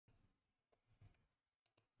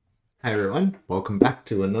Hi everyone, welcome back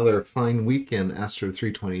to another fine week in Astro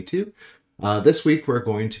 322. This week we're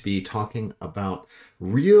going to be talking about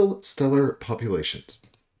real stellar populations.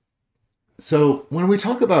 So when we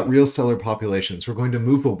talk about real stellar populations, we're going to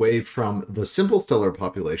move away from the simple stellar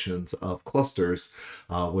populations of clusters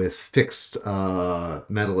with fixed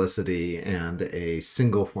metallicity and a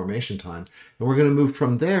single formation time. And we're going to move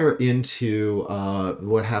from there into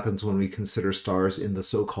what happens when we consider stars in the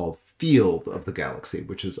so-called field of the galaxy,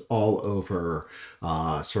 which is all over,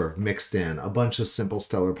 sort of mixed in, a bunch of simple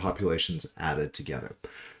stellar populations added together.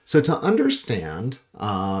 So to understand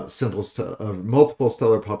multiple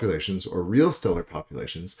stellar populations or real stellar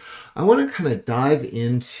populations, I want to kind of dive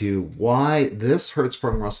into why this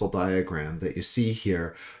Hertzsprung-Russell diagram that you see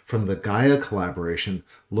here from the Gaia collaboration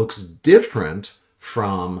looks different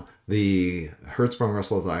from the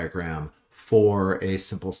Hertzsprung-Russell diagram for a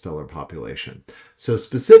simple stellar population. So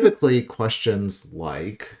specifically questions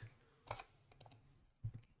like,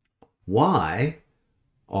 why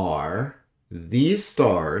are these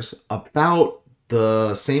stars about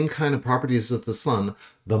the same kind of properties as the sun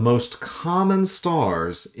the most common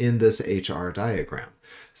stars in this HR diagram?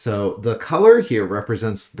 So the color here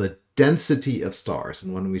represents the density of stars.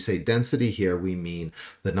 And when we say density here, we mean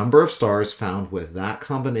the number of stars found with that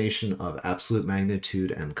combination of absolute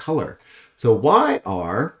magnitude and color. So why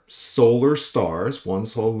are solar stars, one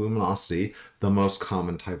solar luminosity, the most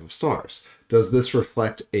common type of stars? Does this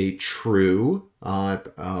reflect a true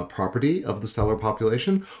property of the stellar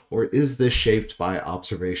population, or is this shaped by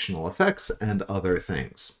observational effects and other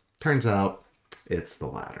things? Turns out it's the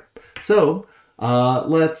latter. So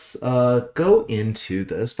let's go into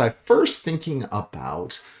this by first thinking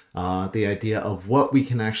about the idea of what we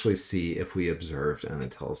can actually see if we observed in a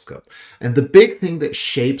telescope. And the big thing that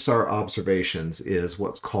shapes our observations is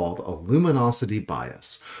what's called a luminosity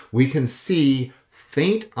bias. We can see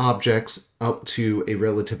faint objects up to a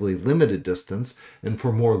relatively limited distance, and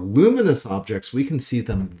for more luminous objects, we can see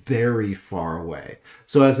them very far away.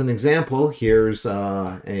 So as an example, here's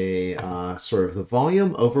sort of the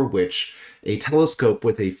volume over which a telescope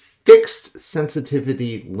with a fixed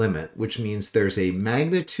sensitivity limit, which means there's a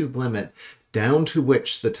magnitude limit down to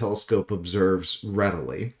which the telescope observes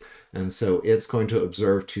readily. And so it's going to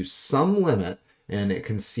observe to some limit, and it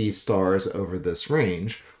can see stars over this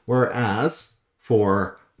range, whereas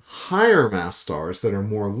for higher mass stars that are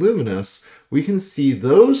more luminous, we can see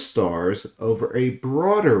those stars over a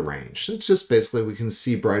broader range. It's just basically we can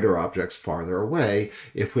see brighter objects farther away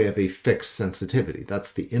if we have a fixed sensitivity.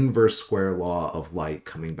 That's the inverse square law of light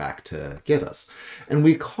coming back to get us. And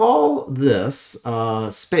we call this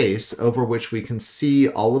space over which we can see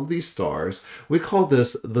all of these stars, we call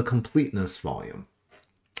this the completeness volume.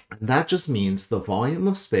 And that just means the volume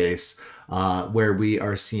of space where we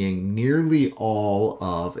are seeing nearly all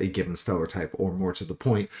of a given stellar type, or more to the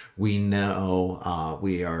point, we know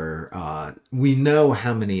we know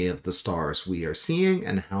how many of the stars we are seeing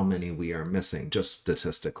and how many we are missing. Just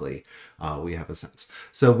statistically, we have a sense.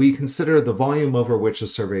 So we consider the volume over which a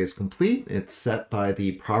survey is complete. It's set by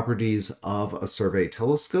the properties of a survey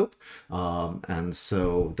telescope, and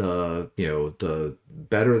so the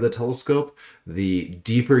better the telescope, the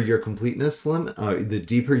deeper your completeness limit, the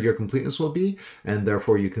deeper your completeness will be, and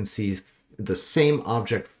therefore you can see the same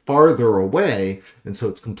object farther away, and so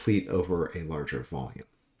it's complete over a larger volume.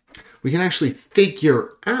 We can actually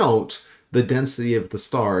figure out the density of the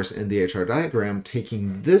stars in the HR diagram,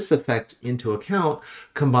 taking this effect into account,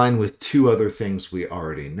 combined with two other things we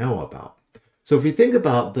already know about. So if we think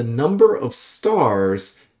about the number of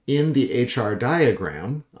stars in the HR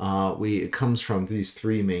diagram, it comes from these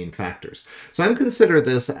three main factors. So I'm consider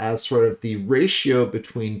this as sort of the ratio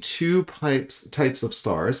between two types of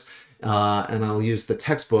stars, and I'll use the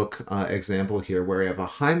textbook example here where I have a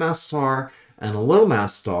high mass star and a low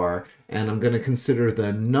mass star, and I'm going to consider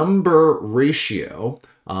the number ratio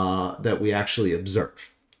that we actually observe.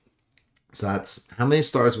 So that's how many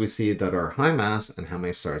stars we see that are high mass and how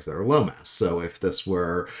many stars that are low mass. So if this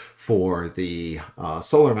were for the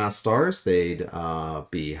solar mass stars, they'd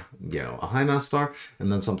be a high mass star, and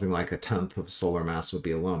then something like 1/10 of solar mass would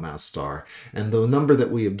be a low mass star. And the number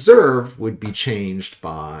that we observed would be changed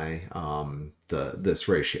by this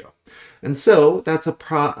ratio. And so that's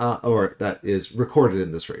that is recorded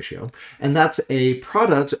in this ratio. And that's a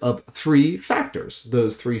product of three factors.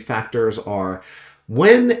 Those three factors are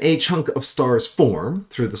When a chunk of stars form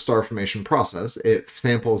through the star formation process, it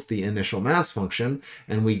samples the initial mass function,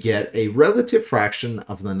 and we get a relative fraction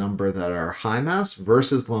of the number that are high mass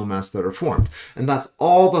versus low mass that are formed. And that's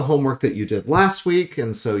all the homework that you did last week,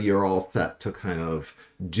 and so you're all set to kind of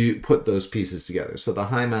put those pieces together. So the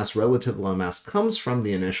high mass relative low mass comes from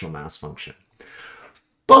the initial mass function.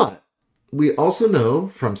 But we also know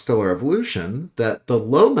from stellar evolution that the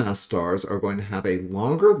low mass stars are going to have a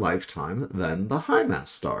longer lifetime than the high mass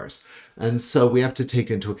stars. And so we have to take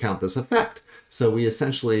into account this effect. So we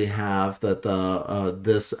essentially have that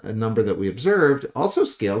this number that we observed also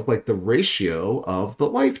scales like the ratio of the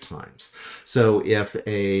lifetimes. So if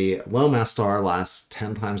a low mass star lasts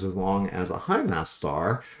 10 times as long as a high mass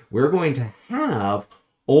star, we're going to have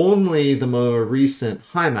only the more recent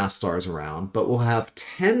high mass stars around, but we'll have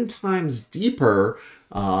 10 times deeper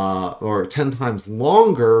or 10 times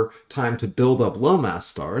longer time to build up low mass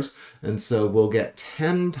stars. And so we'll get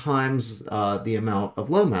 10 times the amount of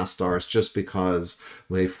low mass stars just because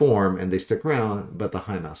they form and they stick around, but the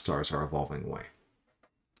high mass stars are evolving away.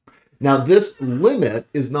 Now, this limit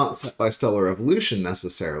is not set by stellar evolution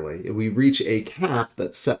necessarily. We reach a cap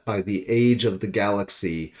that's set by the age of the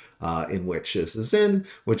galaxy in which this is in,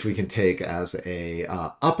 which we can take as a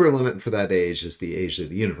upper limit for that age is the age of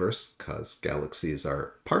the universe, because galaxies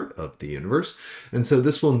are part of the universe. And so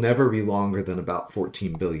this will never be longer than about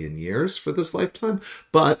 14 billion years for this lifetime,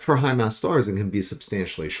 but for high mass stars, it can be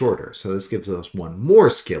substantially shorter. So this gives us one more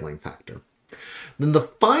scaling factor. Then the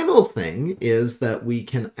final thing is that we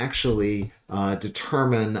can actually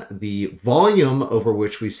determine the volume over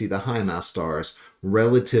which we see the high mass stars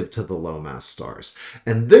relative to the low mass stars.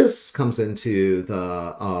 And this comes into the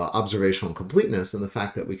observational completeness and the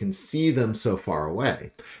fact that we can see them so far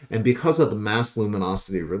away. And because of the mass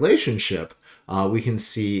luminosity relationship, we can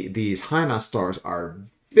see these high mass stars are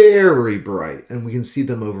very bright, and we can see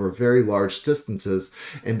them over very large distances.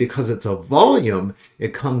 And because it's a volume,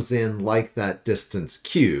 it comes in like that distance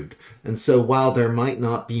cubed. And so while there might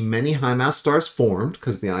not be many high mass stars formed,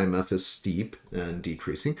 because the IMF is steep and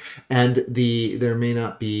decreasing, and there may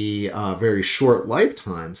not be very short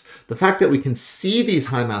lifetimes, the fact that we can see these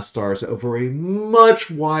high mass stars over a much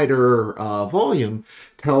wider volume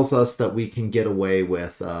tells us that we can get away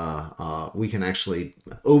with, we can actually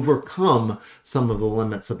overcome some of the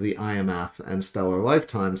limits of the IMF and stellar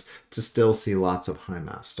lifetimes to still see lots of high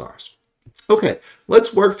mass stars. Okay,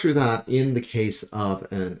 let's work through that in the case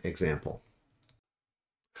of an example.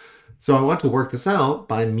 So I want to work this out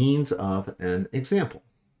by means of an example.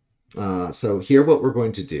 So here what we're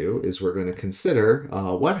going to do is we're going to consider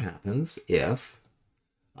what happens if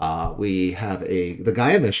we have the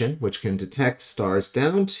Gaia mission, which can detect stars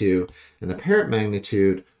down to an apparent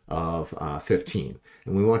magnitude of 15.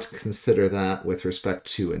 And we want to consider that with respect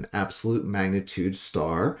to an absolute magnitude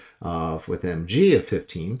star with mg of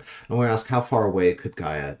 15. And we ask how far away could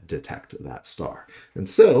Gaia detect that star. And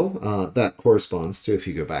so that corresponds to, if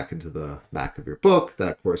you go back into the back of your book,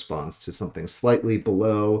 that corresponds to something slightly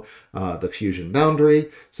below the fusion boundary.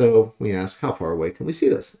 So we ask how far away can we see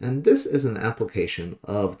this? And this is an application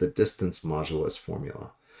of the distance modulus formula,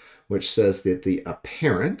 which says that the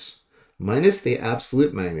apparent minus the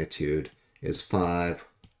absolute magnitude is 5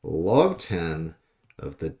 log 10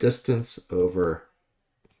 of the distance over,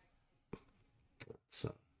 let's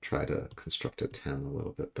try to construct a 10 a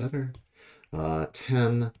little bit better,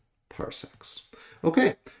 10 parsecs.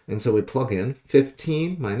 Okay, and so we plug in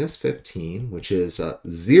 15 minus 15, which is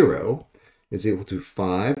 0, is equal to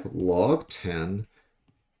 5 log 10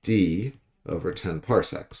 d over 10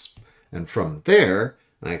 parsecs. And from there,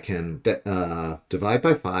 I can divide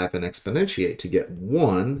by 5 and exponentiate to get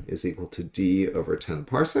 1 is equal to d over 10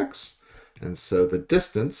 parsecs. And so the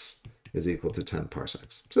distance is equal to 10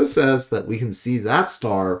 parsecs. So this says that we can see that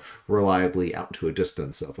star reliably out to a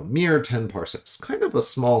distance of a mere 10 parsecs, kind of a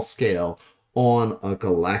small scale on a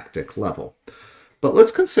galactic level. But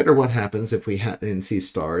let's consider what happens if we see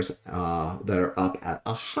stars that are up at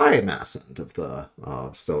a high mass end of the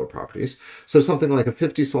stellar properties. So something like a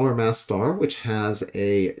 50 solar mass star, which has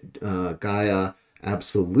a Gaia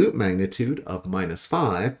absolute magnitude of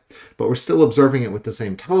 -5, but we're still observing it with the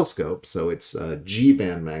same telescope, so it's a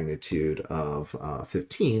G-band magnitude of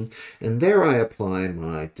 15. And there I apply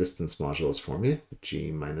my distance modulus formula,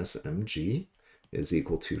 G minus mg is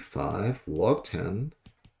equal to 5 log 10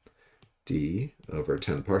 d over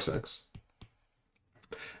 10 parsecs.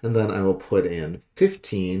 And then I will put in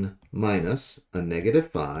 15 minus a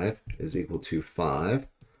 -5 is equal to 5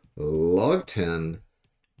 log 10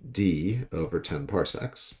 d over 10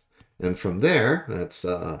 parsecs. And from there, that's,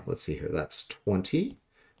 let's see here, that's 20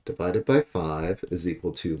 divided by 5 is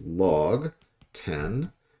equal to log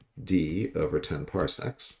 10d over 10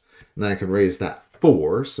 parsecs. And then I can raise that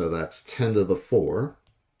 4, so that's 10 to the 4.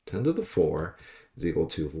 10 to the 4 is equal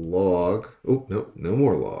to log, oh, no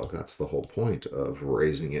more log. That's the whole point of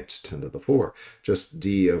raising it to 10 to the 4. Just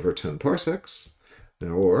d over 10 parsecs,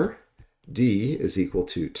 or d is equal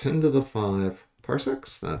to 10 to the 5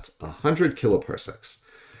 parsecs. That's 100 kiloparsecs.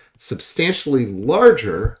 Substantially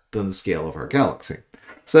larger than the scale of our galaxy.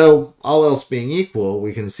 So, all else being equal,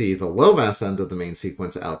 we can see the low mass end of the main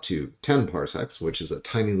sequence out to 10 parsecs, which is a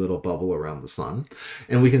tiny little bubble around the sun.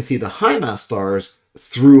 And we can see the high mass stars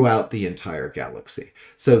throughout the entire galaxy.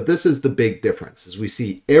 So this is the big difference, is we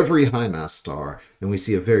see every high mass star and we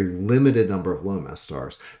see a very limited number of low mass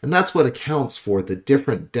stars. And that's what accounts for the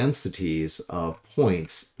different densities of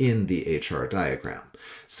points in the HR diagram.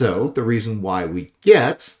 So the reason why we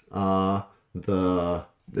get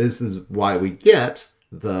this is why we get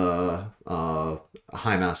the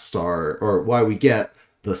high mass star, or why we get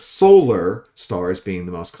the solar stars being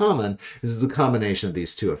the most common, is a combination of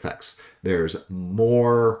these two effects. There's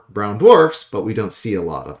more brown dwarfs, but we don't see a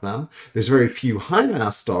lot of them. There's very few high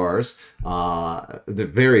mass stars,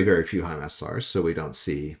 very few high mass stars, so we don't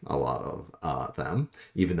see a lot of them,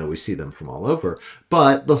 even though we see them from all over.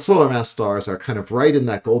 But the solar mass stars are kind of right in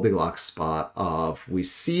that Goldilocks spot of we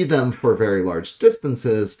see them for very large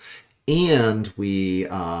distances, and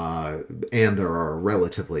there are a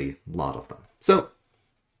relatively lot of them. So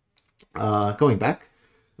going back,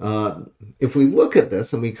 if we look at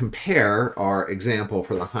this and we compare our example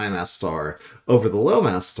for the high mass star over the low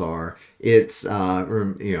mass star, it's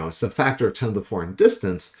it's a factor of 10 to the 4 in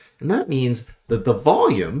distance, and that means that the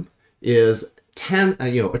volume is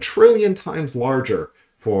a trillion times larger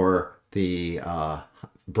for the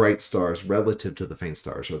bright stars relative to the faint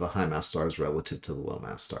stars, or the high mass stars relative to the low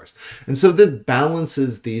mass stars. And so this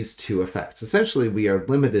balances these two effects. Essentially, we are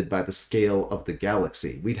limited by the scale of the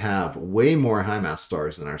galaxy. We'd have way more high mass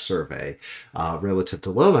stars in our survey relative to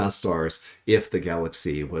low mass stars if the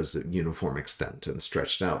galaxy was uniform extent and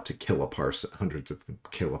stretched out to hundreds of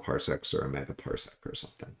kiloparsecs or a megaparsec or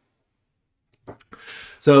something.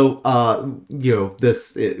 So,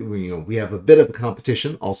 we have a bit of a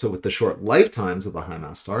competition also with the short lifetimes of the high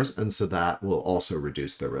mass stars, and so that will also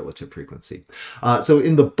reduce their relative frequency. So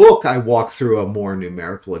in the book, I walk through a more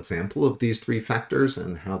numerical example of these three factors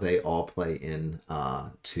and how they all play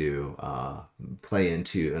into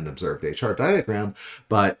an observed HR diagram,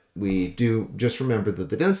 but we do just remember that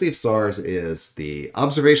the density of stars is the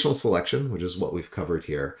observational selection, which is what we've covered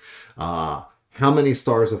here. How many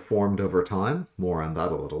stars have formed over time? More on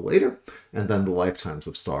that a little later. And then the lifetimes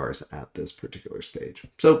of stars at this particular stage.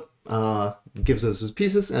 So it gives us those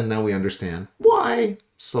pieces, and now we understand why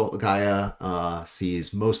Gaia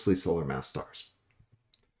sees mostly solar mass stars,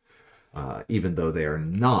 even though they are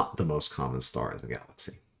not the most common star in the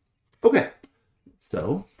galaxy. Okay,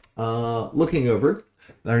 so looking over,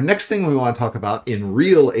 our next thing we want to talk about in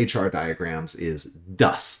real HR diagrams is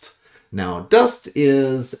dust. Now, dust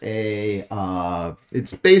is it's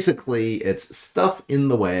stuff in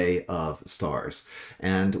the way of stars.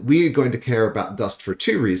 And we're going to care about dust for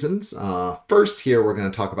two reasons. First, here we're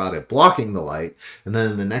going to talk about it blocking the light. And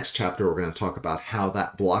then in the next chapter, we're going to talk about how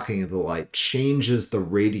that blocking of the light changes the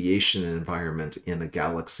radiation environment in a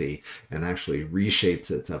galaxy and actually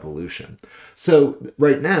reshapes its evolution. So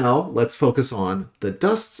right now, let's focus on the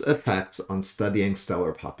dust's effects on studying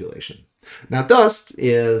stellar population. Now, dust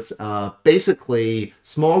is basically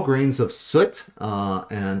small grains of soot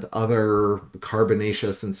and other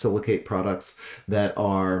carbonaceous and silicate products that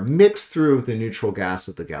are mixed through the neutral gas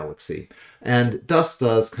of the galaxy. And dust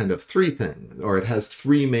does kind of three things, or it has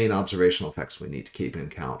three main observational effects we need to keep in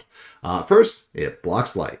count. First, it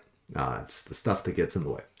blocks light. It's the stuff that gets in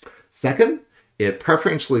the way. Second, it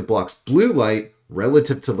preferentially blocks blue light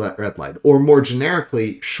relative to red light, or more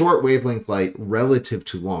generically, short wavelength light relative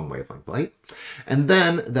to long wavelength light. And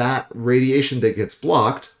then that radiation that gets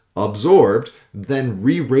blocked, absorbed, then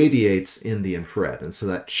re-radiates in the infrared. And so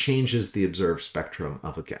that changes the observed spectrum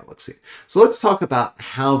of a galaxy. So let's talk about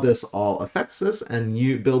how this all affects this, and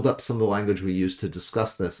you build up some of the language we use to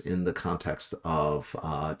discuss this in the context of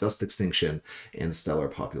dust extinction in stellar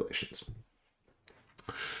populations.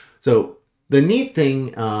 So the neat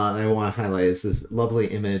thing I want to highlight is this lovely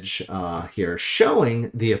image here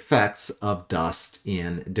showing the effects of dust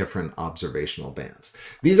in different observational bands.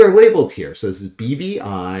 These are labeled here. So this is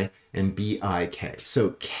BVI and BIK.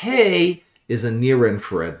 So K is a near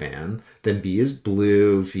infrared band, then B is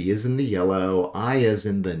blue, V is in the yellow, I is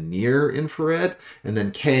in the near infrared, and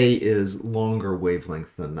then K is longer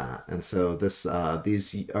wavelength than that. And so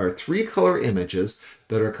these are three color images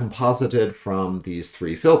that are composited from these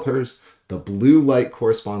three filters: The blue light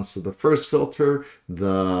corresponds to the first filter,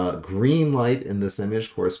 the green light in this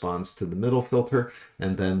image corresponds to the middle filter,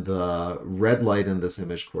 and then the red light in this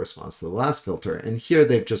image corresponds to the last filter. And here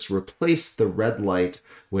they've just replaced the red light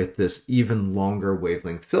with this even longer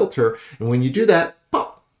wavelength filter. And when you do that,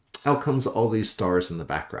 pop, out comes all these stars in the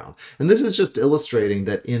background. And this is just illustrating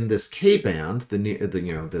that in this K band,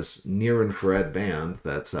 this near infrared band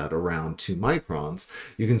that's at around 2 microns,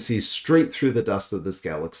 you can see straight through the dust of this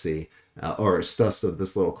galaxy, or dust of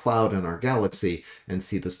this little cloud in our galaxy, and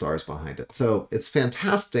see the stars behind it. So it's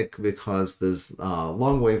fantastic because this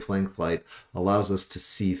long wavelength light allows us to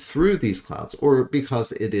see through these clouds, or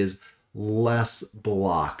because it is less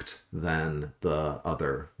blocked than the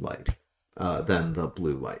other light, than the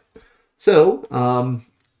blue light. So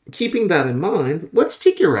keeping that in mind, let's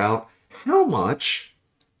figure out how much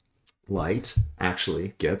light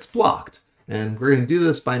actually gets blocked. And we're going to do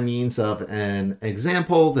this by means of an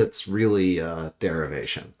example that's really a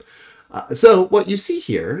derivation. So what you see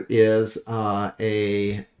here is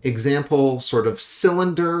a example sort of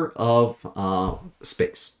cylinder of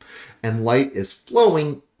space. And light is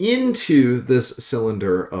flowing into this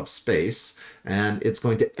cylinder of space, and it's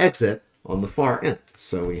going to exit on the far end.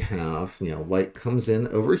 So we have, light comes in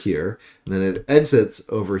over here, and then it exits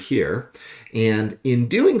over here. And in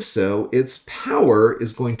doing so, its power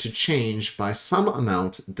is going to change by some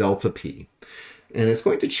amount delta P. And it's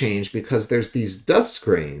going to change because there's these dust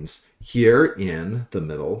grains here in the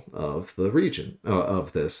middle of the region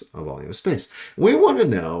of this volume of space. We want to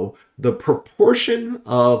know the proportion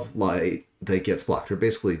of light that gets blocked, or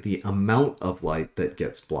basically the amount of light that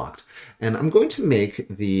gets blocked. And I'm going to make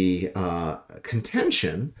the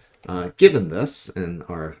contention, given this and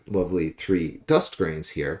our lovely 3 dust grains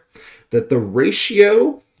here, that the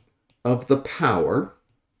ratio of the power,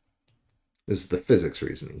 this is the physics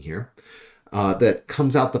reasoning here, that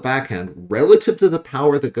comes out the back end relative to the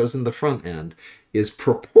power that goes in the front end is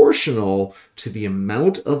proportional to the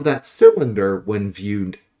amount of that cylinder when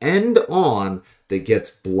viewed end on that gets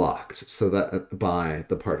blocked so that by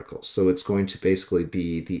the particles. So it's going to basically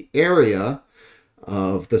be the area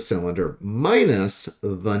of the cylinder minus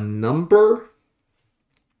the number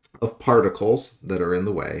of particles that are in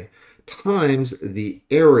the way times the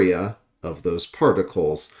area of those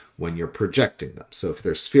particles when you're projecting them. So if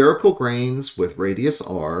they're spherical grains with radius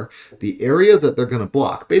r, the area that they're going to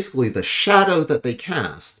block, basically the shadow that they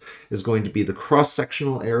cast, is going to be the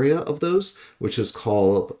cross-sectional area of those, which is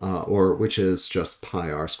called, which is just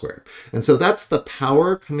pi r squared. And so that's the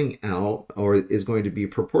power coming out, or is going to be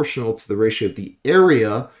proportional to the ratio of the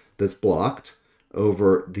area that's blocked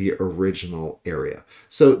over the original area.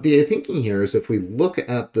 So the thinking here is if we look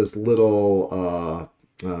at this little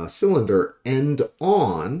cylinder end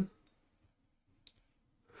on,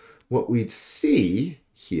 what we'd see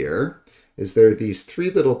here is there are these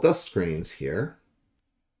 3 little dust grains here,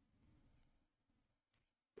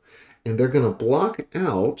 and they're going to block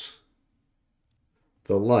out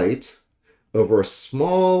the light over a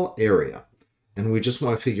small area. And we just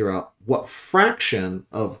want to figure out what fraction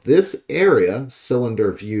of this area,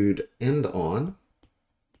 cylinder viewed end on,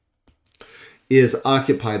 is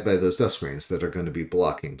occupied by those dust grains that are going to be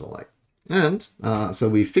blocking the light. And so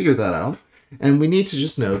we figured that out, and we need to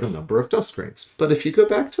just know the number of dust grains. But if you go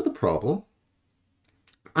back to the problem,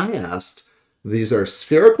 I asked, these are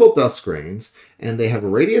spherical dust grains, and they have a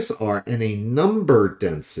radius r and a number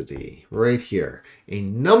density right here. A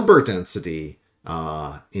number density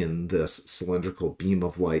in this cylindrical beam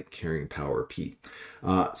of light carrying power P.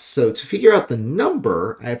 So to figure out the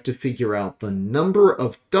number, I have to figure out the number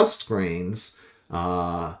of dust grains,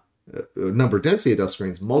 number density of dust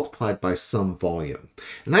grains multiplied by some volume.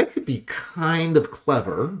 And I could be kind of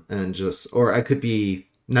clever and just, or I could be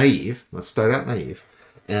naive. Let's start out naive.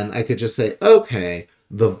 And I could just say, okay,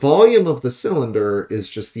 the volume of the cylinder is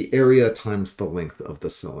just the area times the length of the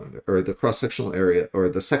cylinder, or the cross-sectional area, or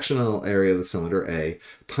the sectional area of the cylinder A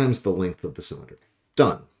times the length of the cylinder.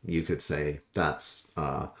 Done. You could say that's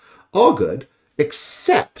all good,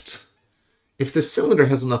 except if the cylinder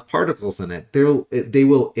has enough particles in it, they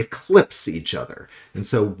will eclipse each other. And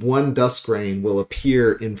so one dust grain will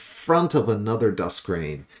appear in front of another dust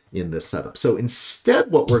grain in this setup. So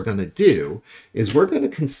instead, what we're going to do is we're going to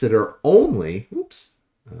consider only,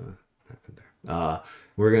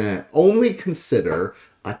 we're going to only consider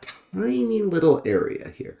a tiny little area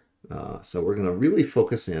here. So we're going to really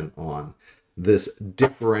focus in on this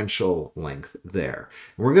differential length there.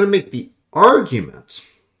 And we're going to make the argument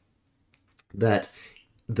that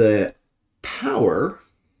the power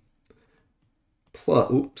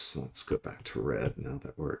plus, oops, let's go back to red now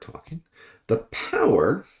that we're talking. The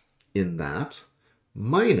power in that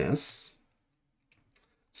minus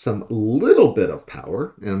some little bit of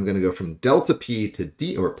power, and I'm going to go from delta p to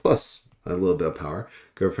d, or plus a little bit of power,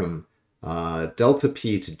 go from delta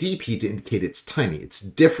p to dp to indicate it's tiny. It's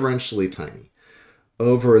differentially tiny.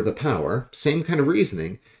 Over the power, same kind of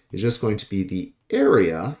reasoning, is just going to be the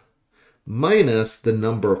area minus the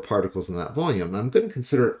number of particles in that volume. And I'm going to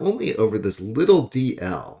consider it only over this little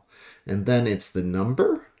dl. And then it's the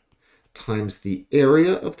number times the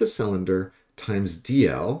area of the cylinder times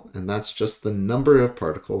dl, and that's just the number of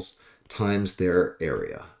particles times their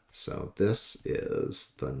area. So this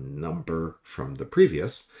is the number from the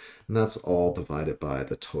previous, and that's all divided by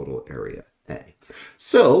the total area A.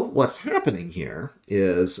 So what's happening here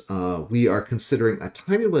is we are considering a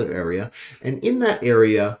tiny little area, and in that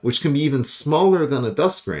area, which can be even smaller than a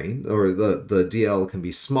dust grain, or the dl can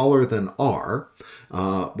be smaller than r,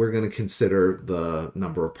 we're going to consider the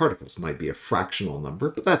number of particles. It might be a fractional number,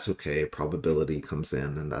 but that's okay. Probability comes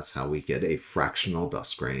in, and that's how we get a fractional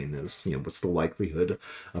dust grain, is, what's the likelihood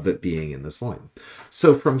of it being in this volume.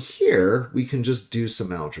 So from here, we can just do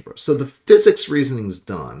some algebra. So the physics reasoning's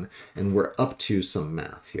done, and we're up to some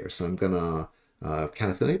math here. So I'm going to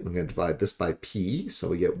calculate. I'm going to divide this by p. So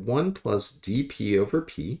we get 1 plus dp over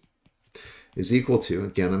p is equal to,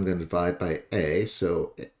 again, I'm going to divide by a,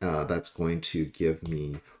 so that's going to give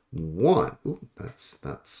me 1. Ooh,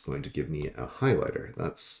 that's going to give me a highlighter.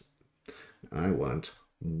 I want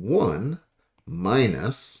 1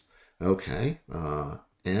 minus, okay,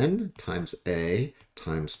 n times a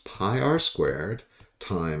times pi r squared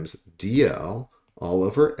times dl all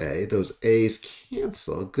over a. Those a's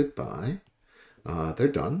cancel, goodbye. They're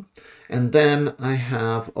done. And then I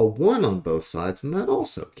have a 1 on both sides, and that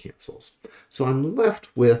also cancels. So I'm left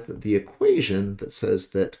with the equation that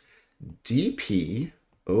says that dp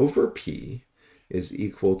over p is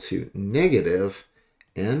equal to negative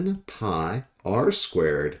n pi r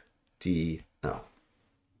squared dl.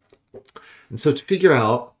 And so to figure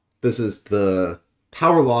out, this is the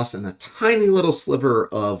power loss in a tiny little sliver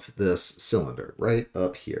of this cylinder right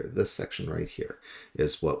up here. This section right here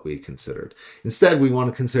is what we considered. Instead, we want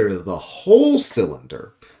to consider the whole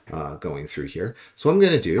cylinder going through here. So what I'm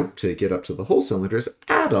going to do to get up to the whole cylinder is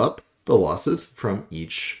add up the losses from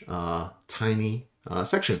each tiny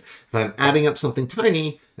section. If I'm adding up something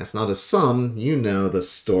tiny, that's not a sum. You know the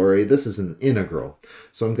story. This is an integral.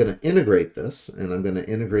 So I'm going to integrate this, and I'm going to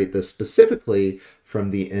integrate this specifically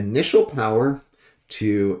from the initial power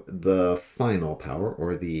to the final power,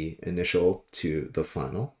 or the initial to the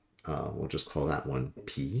final. We'll just call that one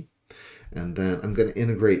P. And then I'm going to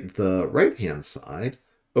integrate the right-hand side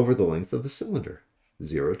over the length of the cylinder,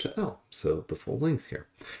 0 to L, so the full length here.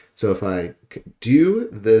 So if I do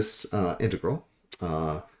this integral,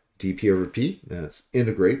 dp over p, that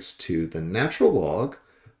integrates to the natural log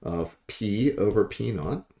of p over p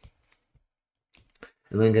naught.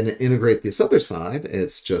 And then I'm going to integrate this other side.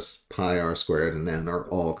 It's just pi r squared and n are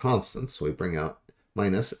all constants. So we bring out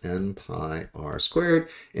minus n pi r squared.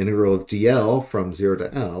 Integral of dl from 0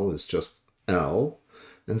 to L is just L.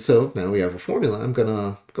 And so now we have a formula. I'm going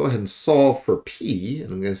to go ahead and solve for p.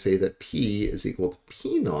 And I'm going to say that p is equal to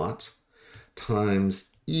p naught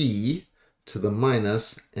times e to the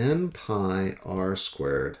minus n pi r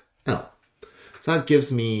squared L. So that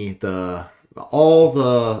gives me all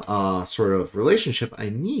the sort of relationship I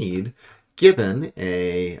need given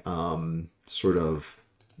a sort of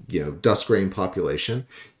dust grain population,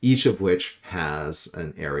 each of which has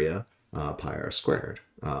an area pi r squared.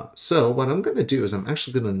 So what I'm going to do is I'm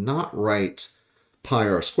actually going to not write pi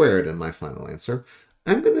r squared in my final answer.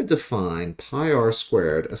 I'm going to define pi r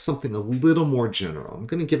squared as something a little more general. I'm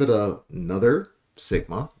going to give it another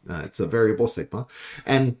sigma. It's a variable sigma.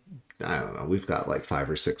 And I don't know, we've got like 5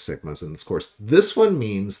 or 6 sigmas in this course. This one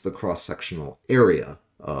means the cross-sectional area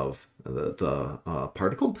of the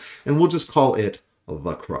particle, and we'll just call it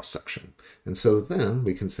the cross-section. And so then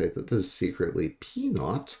we can say that this is secretly P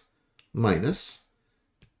naught minus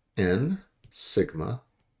n sigma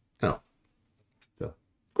L. So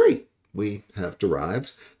great. We have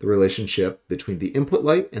derived the relationship between the input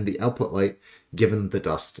light and the output light given the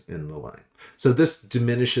dust in the line. So this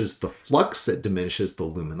diminishes the flux, it diminishes the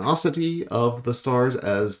luminosity of the stars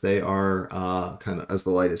as they are as the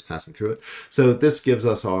light is passing through it. So this gives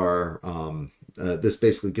us our, this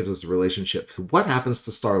basically gives us a relationship to what happens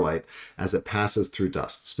to starlight as it passes through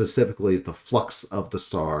dust, specifically the flux of the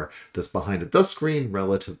star that's behind a dust screen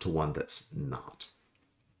relative to one that's not.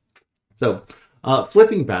 So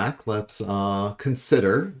flipping back, let's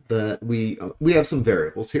consider that we have some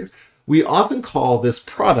variables here. We often call this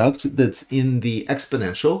product that's in the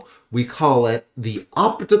exponential, we call it the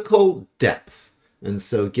optical depth. And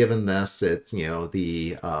so given this, it's,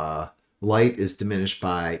 the light is diminished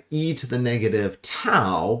by e to the negative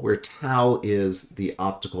tau, where tau is the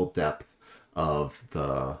optical depth of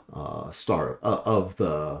the of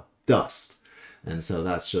the dust. And so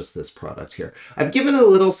that's just this product here. I've given a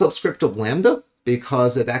little subscript of lambda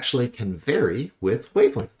because it actually can vary with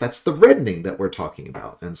wavelength. That's the reddening that we're talking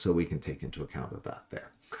about. And so we can take into account of that there.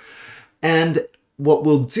 And what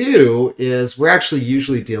we'll do is we're actually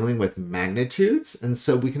usually dealing with magnitudes. And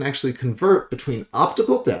so we can actually convert between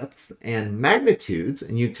optical depths and magnitudes.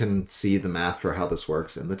 And you can see the math for how this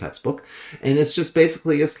works in the textbook. And it's just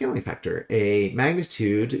basically a scaling factor. A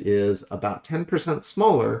magnitude is about 10%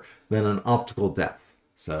 smaller than an optical depth.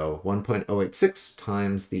 So 1.086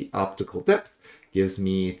 times the optical depth gives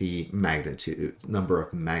me the magnitude, number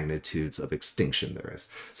of magnitudes of extinction there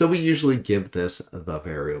is. So we usually give this the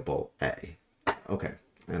variable A. Okay,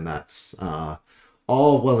 and that's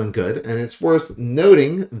all well and good. And it's worth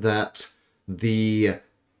noting that the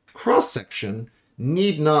cross-section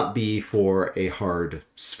need not be for a hard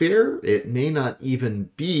sphere. It may not even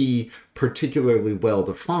be particularly well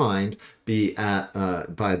defined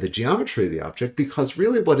by the geometry of the object, because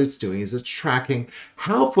really what it's doing is it's tracking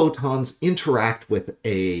how photons interact with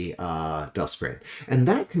a dust grain. And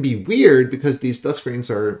that can be weird because these dust grains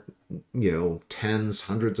are, you know, tens,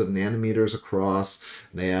 hundreds of nanometers across.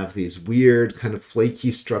 They have these weird kind of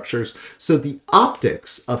flaky structures. So the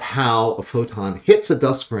optics of how a photon hits a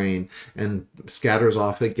dust grain and scatters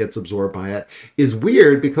off, it gets absorbed by it, is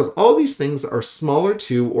weird because all these things are smaller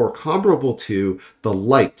to or comparable to the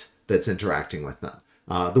light that's interacting with them,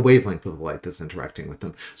 the wavelength of the light that's interacting with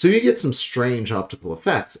them. So you get some strange optical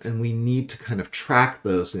effects, and we need to kind of track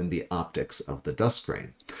those in the optics of the dust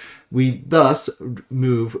grain. We thus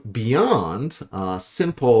move beyond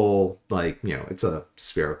simple, like, you know, it's a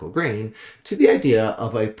spherical grain, to the idea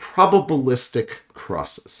of a probabilistic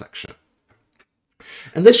cross-section.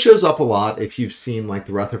 And this shows up a lot if you've seen like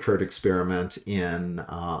the Rutherford experiment in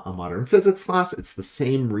a modern physics class. It's the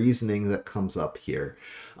same reasoning that comes up here.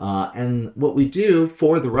 And what we do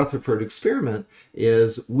for the Rutherford experiment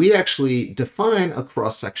is we actually define a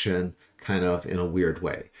cross-section kind of in a weird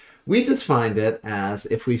way. We defined it as,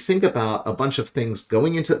 if we think about a bunch of things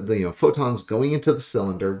going into the, you know, photons going into the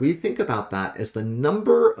cylinder, we think about that as the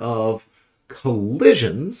number of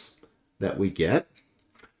collisions that we get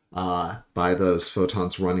by those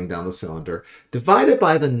photons running down the cylinder, divided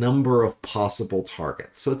by the number of possible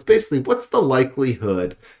targets. So it's basically, what's the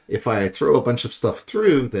likelihood, if I throw a bunch of stuff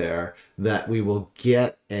through there, that we will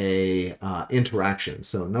get a interaction.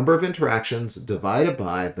 So number of interactions divided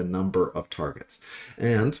by the number of targets.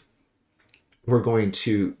 And we're going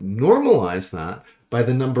to normalize that by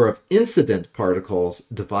the number of incident particles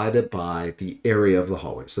divided by the area of the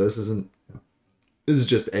hallway. So this is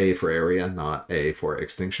just A for area, not A for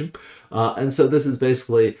extinction. And so this is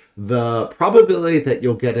basically the probability that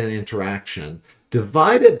you'll get an interaction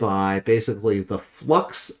divided by basically the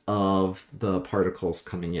flux of the particles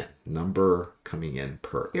coming in, number coming in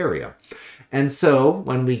per area. And so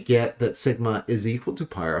when we get that sigma is equal to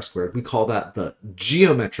pi r squared, we call that the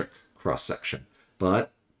geometric cross-section.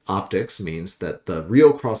 But optics means that the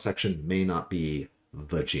real cross-section may not be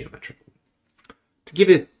the geometric. To give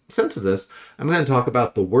you sense of this, I'm going to talk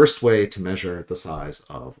about the worst way to measure the size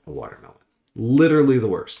of a watermelon. Literally the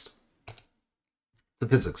worst. It's a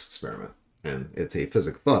physics experiment, and it's a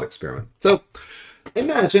physics thought experiment. So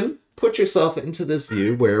imagine, put yourself into this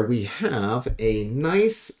view where we have a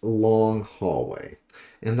nice long hallway,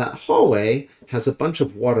 and that hallway has a bunch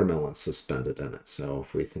of watermelons suspended in it. So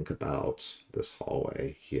if we think about this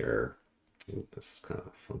hallway here, ooh, this is kind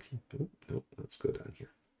of funky. Ooh, nope, let's go down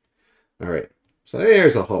here. All right. So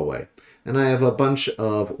there's a hallway, and I have a bunch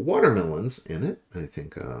of watermelons in it. I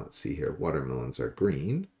think, let's see here, watermelons are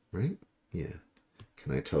green, right? Yeah.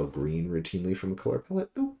 Can I tell green routinely from a color palette?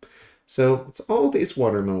 Nope. So it's all these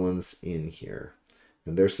watermelons in here,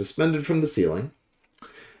 and they're suspended from the ceiling.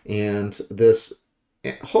 And this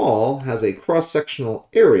hall has a cross-sectional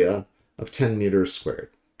area of 10 meters squared.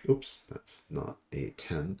 Oops, that's not a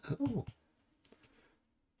 10 at all.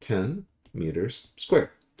 10 meters squared.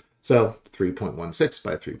 So 3.16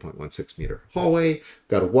 by 3.16 meter hallway,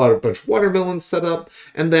 got a bunch of watermelons set up,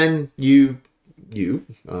 and then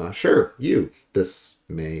this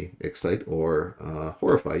may excite or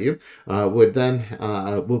horrify you,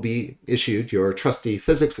 will be issued your trusty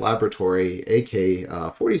physics laboratory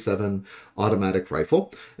AK-47 automatic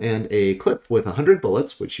rifle and a clip with 100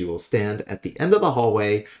 bullets, which you will stand at the end of the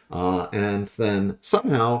hallway and then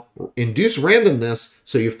somehow induce randomness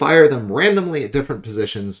so you fire them randomly at different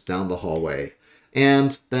positions down the hallway.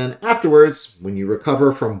 And then afterwards, when you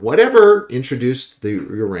recover from whatever introduced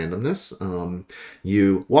your randomness,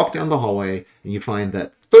 you walk down the hallway and you find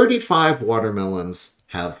that 35 watermelons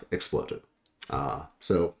have exploded.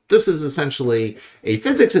 So this is essentially a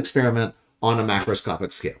physics experiment on a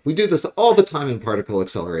macroscopic scale. We do this all the time in particle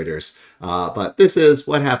accelerators, but this is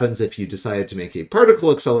what happens if you decide to make a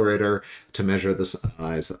particle accelerator to measure the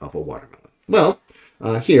size of a watermelon. Well,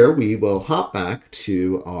 here we will hop back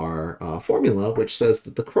to our formula, which says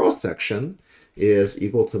that the cross-section is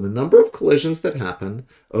equal to the number of collisions that happen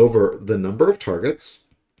over the number of targets.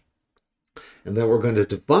 And then we're going to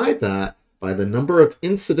divide that by the number of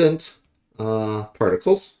incident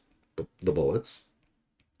particles, the bullets,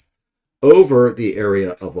 over the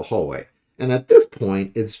area of the hallway. And at this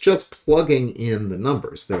point, it's just plugging in the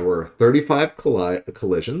numbers. There were 35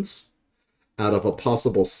 collisions out of a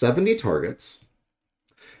possible 70 targets.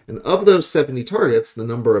 And of those 70 targets, the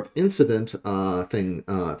number of incident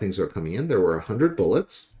things are coming in. There were 100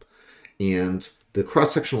 bullets, and the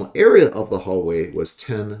cross-sectional area of the hallway was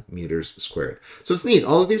 10 meters squared. So it's neat.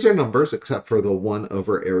 All of these are numbers except for the 1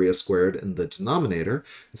 over area squared in the denominator.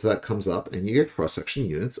 And so that comes up, and you get cross-section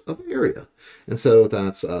units of area. And so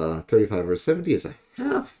that's 35 over 70 is a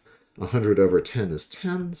half. 100 over 10 is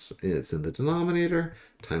tens. It's in the denominator,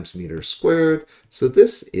 times meter squared. So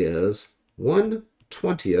this is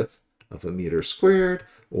 1/20th of a meter squared,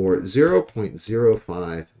 or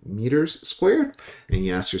 0.05 meters squared. And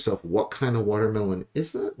you ask yourself, what kind of watermelon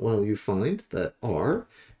is that? Well, you find that R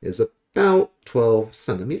is about 12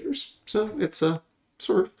 centimeters. So it's a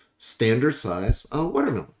sort of standard size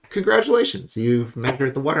watermelon. Congratulations, you've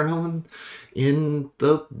measured the watermelon in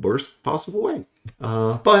the worst possible way.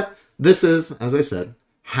 But this is, as I said,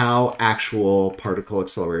 how actual particle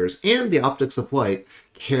accelerators and the optics of light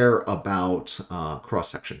care about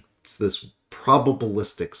cross-section. It's this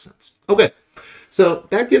probabilistic sense. Okay, so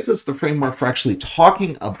that gives us the framework for actually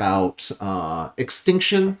talking about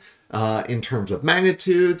extinction in terms of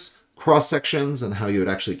magnitudes, cross-sections, and how you would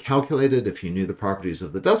actually calculate it if you knew the properties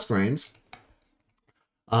of the dust grains.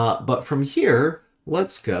 But from here,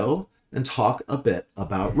 let's go and talk a bit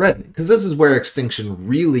about reddening, because this is where extinction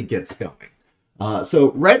really gets going.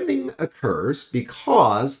 So reddening occurs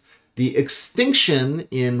because the extinction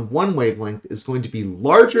in one wavelength is going to be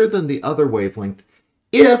larger than the other wavelength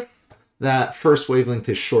if that first wavelength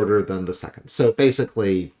is shorter than the second. So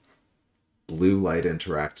basically, blue light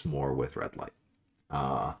interacts more with red light.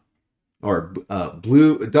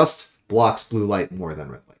 Dust blocks blue light more than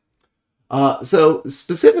red light. So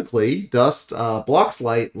specifically, dust blocks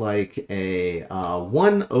light like a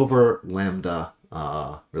 1 over lambda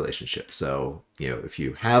relationship. So, if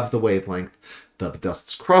you have the wavelength, the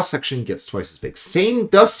dust's cross-section gets twice as big. Same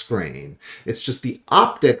dust grain. It's just the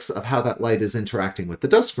optics of how that light is interacting with the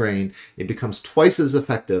dust grain. It becomes twice as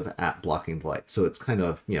effective at blocking the light. So it's kind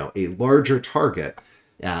of, a larger target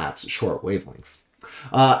at short wavelengths.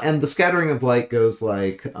 And the scattering of light goes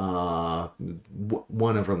like 1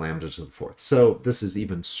 over lambda to the fourth. So this is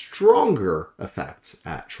even stronger effects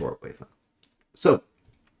at short wavelength. So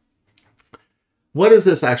what does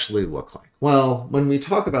this actually look like? Well, when we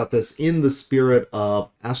talk about this in the spirit of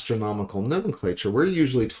astronomical nomenclature, we're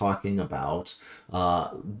usually talking about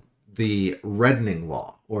the reddening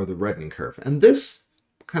law or the reddening curve. And this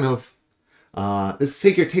kind of this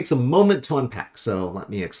figure takes a moment to unpack, so let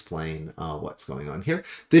me explain what's going on here.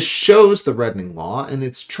 This shows the reddening law, and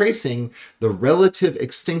it's tracing the relative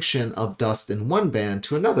extinction of dust in one band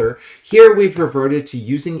to another. Here we've reverted to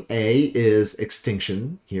using A is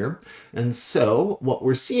extinction here, and so what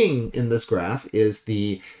we're seeing in this graph is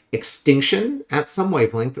the extinction at some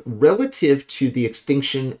wavelength relative to the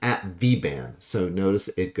extinction at V band. So notice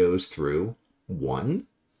it goes through 1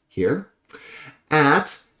 here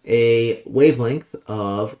at a wavelength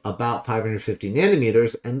of about 550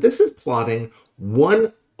 nanometers, and this is plotting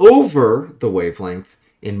 1 over the wavelength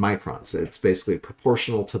in microns. It's basically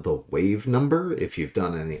proportional to the wave number if you've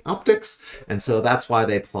done any optics, and so that's why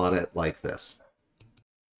they plot it like this.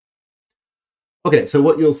 Okay, so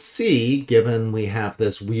what you'll see, given we have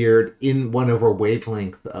this weird in 1 over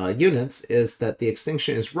wavelength units, is that the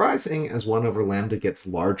extinction is rising as 1 over lambda gets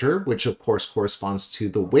larger, which of course corresponds to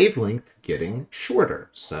the wavelength getting shorter.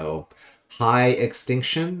 So high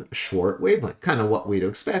extinction, short wavelength, kind of what we'd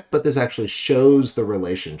expect, but this actually shows the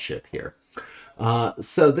relationship here.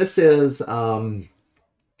 So this is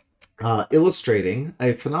illustrating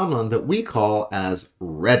a phenomenon that we call as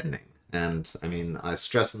reddening. And I mean, I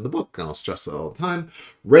stress in the book, and I'll stress it all the time,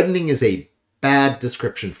 reddening is a bad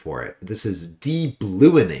description for it. This is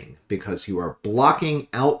de-bluening because you are blocking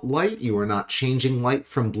out light. You are not changing light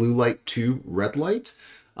from blue light to red light.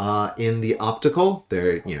 In the optical,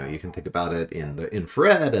 there, you can think about it in the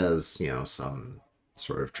infrared as, some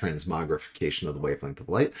sort of transmogrification of the wavelength of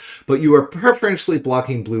light, but you are preferentially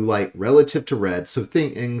blocking blue light relative to red, so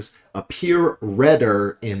things appear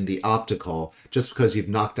redder in the optical just because you've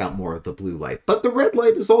knocked out more of the blue light. But the red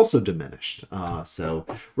light is also diminished. So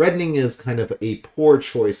reddening is kind of a poor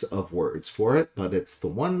choice of words for it, but it's the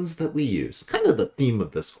ones that we use. Kind of the theme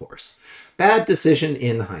of this course. Bad decision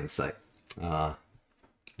in hindsight.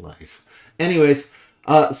 Life. Anyways,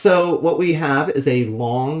 so what we have is a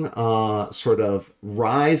long sort of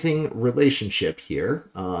rising relationship here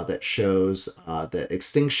that shows that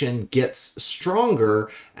extinction gets stronger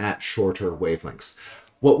at shorter wavelengths.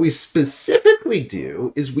 What we specifically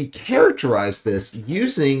do is we characterize this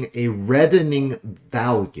using a reddening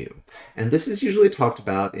value. And this is usually talked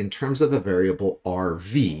about in terms of a variable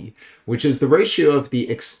RV, which is the ratio of the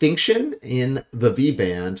extinction in the V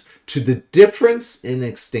band to the difference in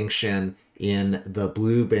extinction in the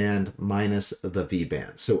blue band minus the V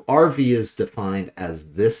band. So RV is defined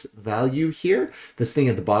as this value here. This thing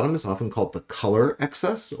at the bottom is often called the color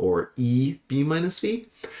excess, or EB minus V.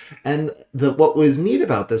 And what was neat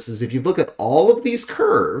about this is if you look at all of these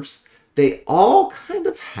curves, they all kind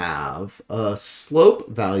of have a slope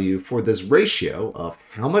value for this ratio of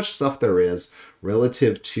how much stuff there is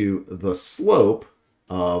relative to the slope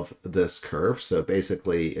of this curve. So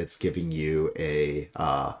basically it's giving you a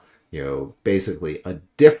basically a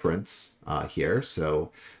difference here.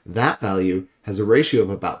 So that value has a ratio of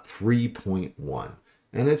about 3.1.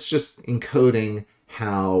 And it's just encoding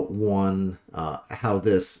how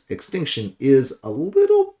this extinction is a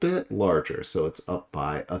little bit larger. So it's up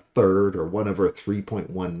by a third, or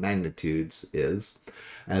 1/3.1 magnitudes is,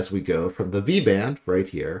 as we go from the V band right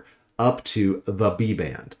here up to the B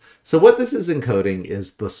band. So what this is encoding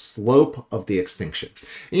is the slope of the extinction.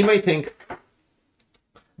 And you might think,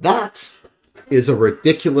 that is a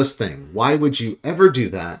ridiculous thing. Why would you ever do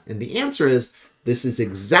that? And the answer is, this is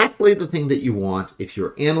exactly the thing that you want if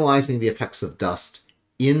you're analyzing the effects of dust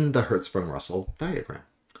in the Hertzsprung-Russell diagram.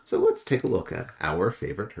 So let's take a look at our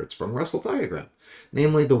favorite Hertzsprung-Russell diagram,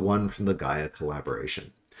 namely the one from the Gaia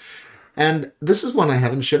collaboration. And this is one I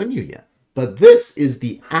haven't shown you yet, but this is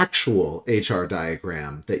the actual HR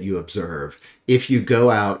diagram that you observe if you go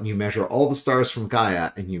out and you measure all the stars from Gaia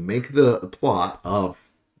and you make the plot of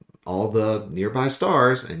all the nearby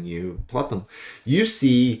stars and you plot them. You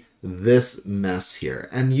see this mess here,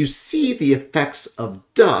 and you see the effects of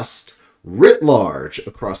dust writ large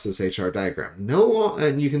across this HR diagram.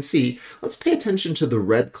 And you can see, let's pay attention to the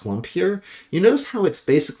red clump here. You notice how it's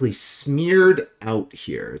basically smeared out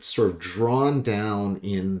here. It's sort of drawn down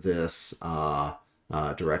in this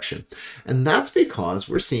direction. And that's because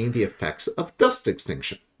we're seeing the effects of dust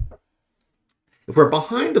extinction. If we're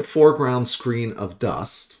behind a foreground screen of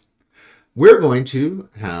dust, we're going to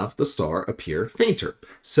have the star appear fainter.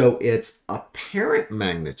 So its apparent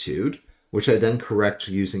magnitude, which I then correct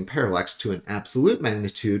using parallax to an absolute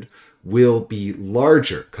magnitude, will be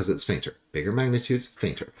larger because it's fainter. Bigger magnitudes,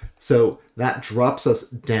 fainter. So that drops us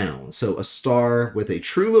down. So a star with a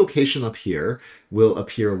true location up here will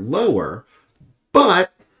appear lower,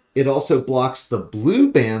 but it also blocks the blue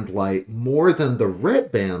band light more than the red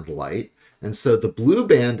band light. And so the blue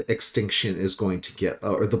band extinction is going to get,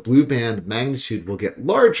 or the blue band magnitude will get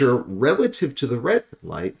larger relative to the red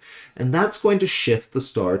light, and that's going to shift the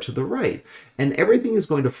star to the right. And everything is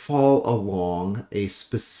going to fall along a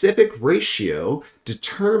specific ratio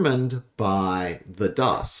determined by the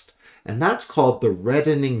dust. And that's called the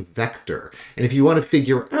reddening vector. And if you want to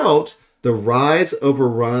figure out the rise over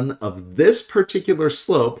run of this particular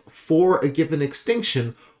slope for a given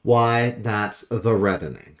extinction, why, that's the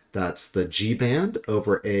reddening. That's the G band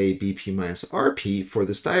over A BP minus RP for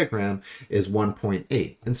this diagram is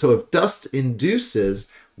 1.8. And so if dust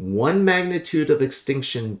induces one magnitude of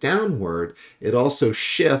extinction downward, it also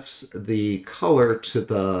shifts the color to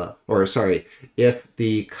the, or sorry, if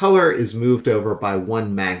the color is moved over by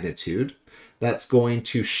one magnitude, that's going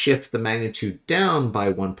to shift the magnitude down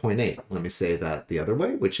by 1.8. Let me say that the other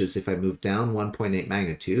way, which is if I move down 1.8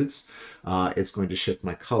 magnitudes, it's going to shift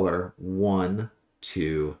my color 1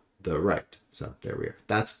 to the right. So there we are.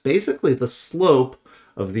 That's basically the slope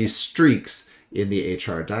of these streaks in the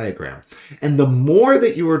HR diagram. And the more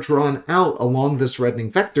that you are drawn out along this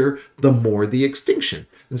reddening vector, the more the extinction.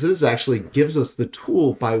 And so this actually gives us the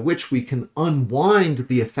tool by which we can unwind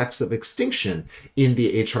the effects of extinction in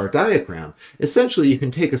the HR diagram. Essentially, you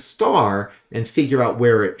can take a star and figure out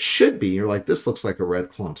where it should be. You're like, this looks like a red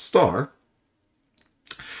clump star.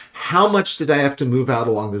 How much did I have to move out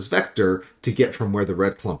along this vector to get from where the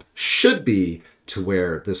red clump should be to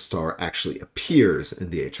where this star actually appears in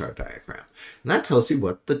the HR diagram. And that tells you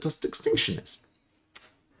what the dust extinction is.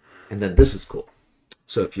 And then this is cool.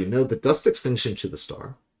 So if you know the dust extinction to the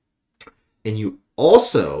star, and you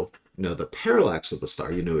also know the parallax of the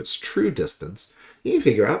star, you know its true distance, you can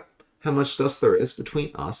figure out how much dust there is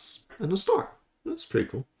between us and a star. That's pretty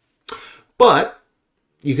cool. But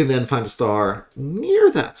you can then find a star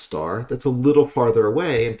near that star that's a little farther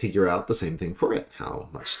away and figure out the same thing for it, how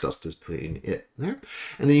much dust is between it and there.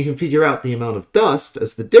 And then you can figure out the amount of dust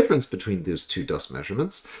as the difference between those two dust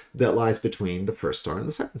measurements that lies between the first star and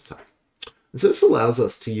the second star. And so this allows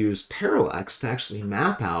us to use parallax to actually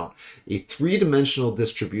map out a three-dimensional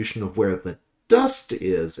distribution of where the dust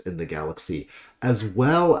is in the galaxy, as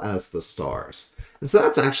well as the stars. And so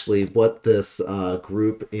that's actually what this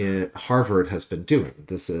group at Harvard has been doing.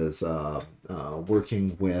 This is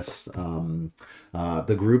working with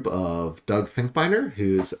the group of Doug Finkbeiner,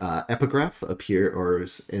 whose epigraph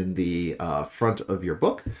appears in the front of your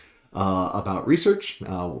book about research.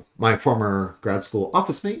 My former grad school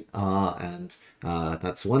office mate, and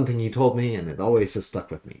that's one thing he told me, and it always has stuck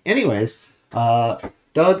with me. Anyways,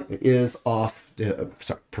 Doug is off,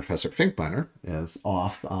 Professor Finkbeiner is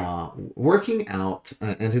off working out,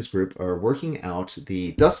 and his group are working out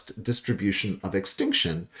the dust distribution of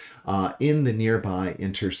extinction in the nearby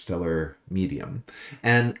interstellar medium.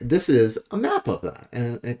 And this is a map of that,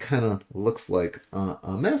 and it kind of looks like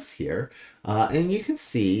a mess here. And you can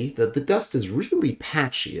see that the dust is really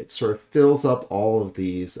patchy. It sort of fills up all of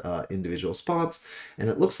these individual spots, and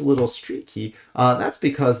it looks a little streaky. That's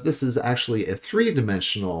because this is actually a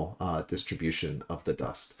three-dimensional distribution of the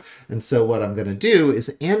dust. And so what I'm going to do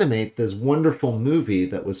is animate this wonderful movie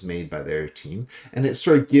that was made by their team, and it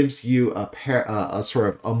sort of gives you a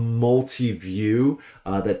sort of a multi-view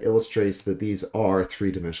that illustrates that these are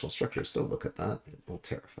three-dimensional structures. Don't look at that. It will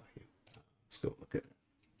terrify you. Let's go look at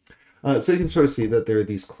it. So you can sort of see that there are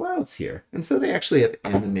these clouds here. And so they actually have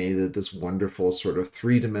animated this wonderful sort of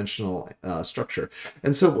three-dimensional structure.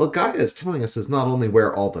 And so what Gaia is telling us is not only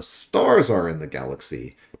where all the stars are in the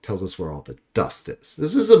galaxy, it tells us where all the dust is.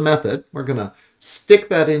 This is a method. We're going to stick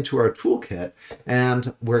that into our toolkit,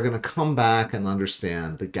 and we're going to come back and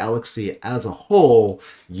understand the galaxy as a whole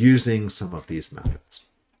using some of these methods.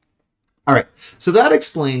 All right, so that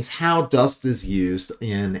explains how dust is used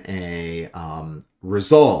in a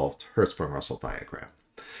resolved Hertzsprung-Russell diagram.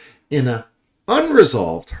 In an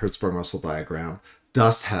unresolved Hertzsprung-Russell diagram,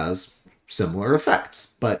 dust has similar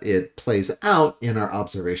effects, but it plays out in our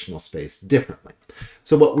observational space differently.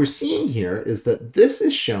 So what we're seeing here is that this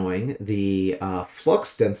is showing the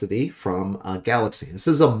flux density from a galaxy. This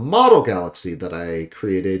is a model galaxy that I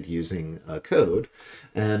created using code.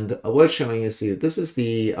 And what it's showing is this is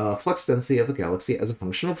the flux density of a galaxy as a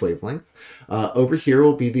function of wavelength. Over here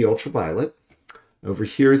will be the ultraviolet. Over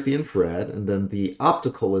here is the infrared. And then the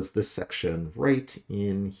optical is this section right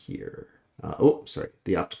in here.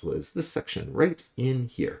 The optical is this section right in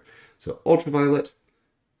here. So ultraviolet,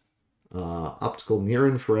 optical near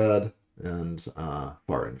infrared, and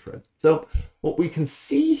far infrared. So what we can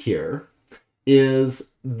see here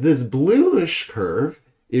is this bluish curve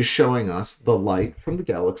is showing us the light from the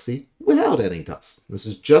galaxy without any dust. This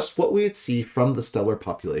is just what we would see from the stellar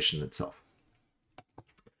population itself.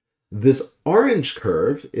 This orange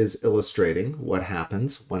curve is illustrating what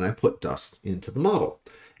happens when I put dust into the model.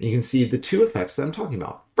 And you can see the two effects that I'm talking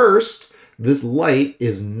about. First, this light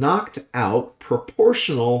is knocked out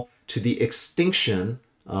proportional to the extinction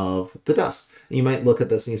of the dust. And you might look at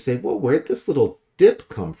this and you say, well, where'd this little dip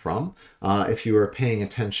come from? If you were paying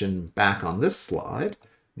attention back on this slide,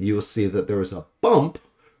 you will see that there was a bump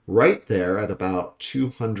right there at about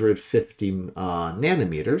 250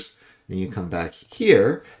 nanometers. And you come back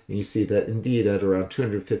here and you see that indeed at around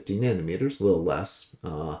 250 nanometers, a little less,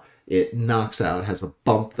 it knocks out, has a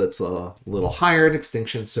bump that's a little higher in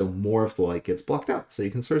extinction, so more of the light gets blocked out. So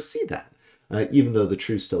you can sort of see that, even though the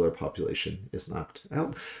true stellar population is knocked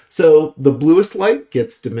out. So the bluest light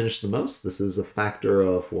gets diminished the most. This is a factor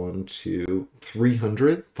of 1 to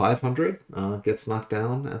 300, 500 gets knocked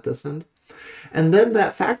down at this end. And then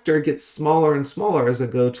that factor gets smaller and smaller as I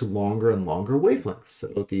go to longer and longer wavelengths.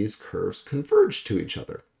 So these curves converge to each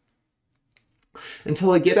other,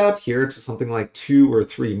 until I get out here to something like 2 or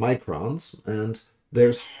 3 microns, and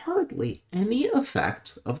there's hardly any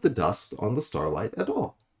effect of the dust on the starlight at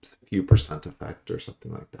all. It's a few percent effect or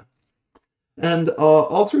something like that. And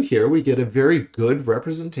all through here, we get a very good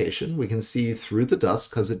representation. We can see through the dust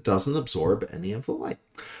because it doesn't absorb any of the light.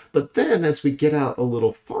 But then as we get out a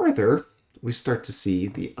little farther, we start to see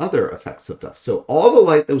the other effects of dust. So all the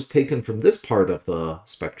light that was taken from this part of the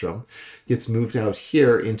spectrum gets moved out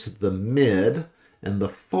here into the mid and the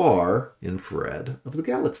far infrared of the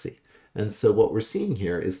galaxy. And so what we're seeing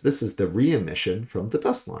here is this is the re-emission from the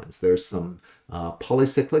dust lines. There's some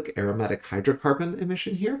polycyclic aromatic hydrocarbon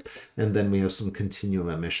emission here, and then we have some continuum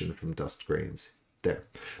emission from dust grains there.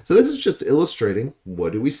 So this is just illustrating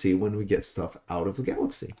what do we see when we get stuff out of the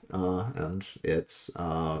galaxy, and it's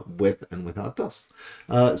with and without dust.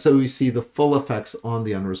 So we see the full effects on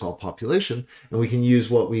the unresolved population, and we can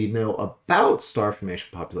use what we know about star formation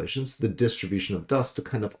populations, the distribution of dust, to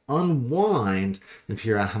kind of unwind and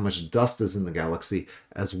figure out how much dust is in the galaxy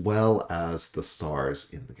as well as the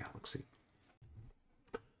stars in the galaxy.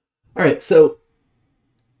 All right, so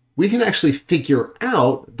we can actually figure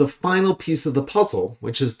out the final piece of the puzzle,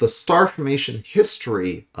 which is the star formation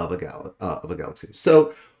history of a galaxy.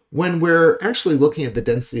 So when we're actually looking at the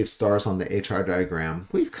density of stars on the HR diagram,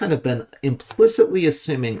 we've kind of been implicitly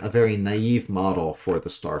assuming a very naive model for the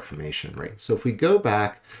star formation rate. So if we go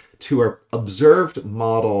back to our observed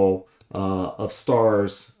model of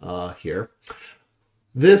stars here,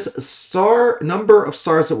 this number of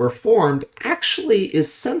stars that were formed actually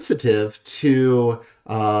is sensitive to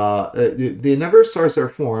the number of stars that are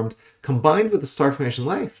formed combined with the star formation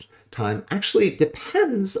lifetime actually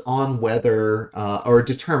depends on whether or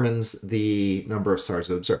determines the number of stars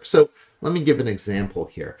observed. So let me give an example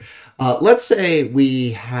here. Let's say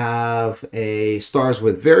we have stars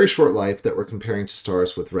with very short life that we're comparing to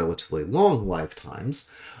stars with relatively long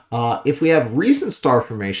lifetimes. If we have recent star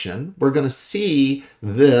formation, we're going to see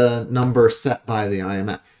the number set by the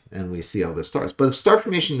IMF, and we see all the stars. But if star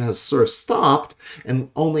formation has sort of stopped and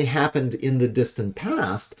only happened in the distant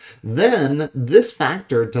past, then this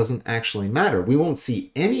factor doesn't actually matter. We won't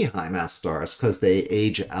see any high mass stars because they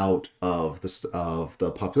age out of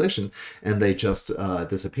the population and they just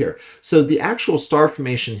disappear. So the actual star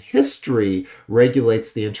formation history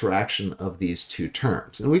regulates the interaction of these two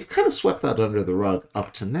terms. And we've kind of swept that under the rug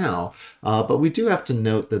up to now, but we do have to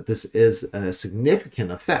note that this is a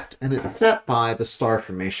significant effect, and it's set by the star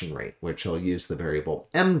formation rate, which I'll use the variable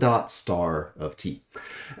m dot star of t.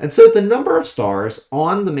 And so the number of stars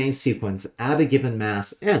on the main sequence at a given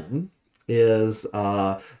mass m is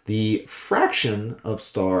the fraction of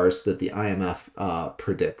stars that the IMF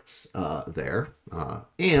predicts there.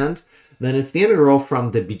 And then it's the integral from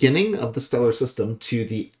the beginning of the stellar system to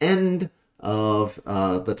the end of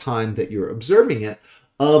the time that you're observing it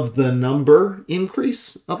of the number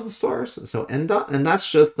increase of the stars, so n dot, and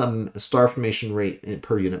that's just the star formation rate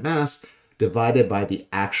per unit mass divided by the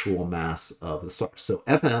actual mass of the stars. So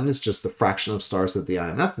Fm is just the fraction of stars that the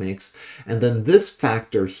IMF makes, and then this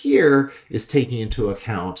factor here is taking into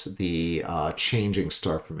account the changing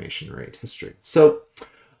star formation rate history. So,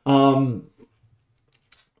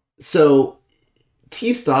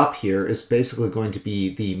 T stop here is basically going to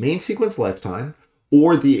be the main sequence lifetime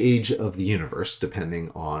or the age of the universe, depending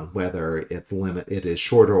on whether it is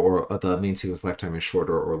shorter or the main sequence lifetime is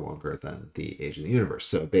shorter or longer than the age of the universe.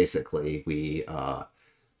 So basically, we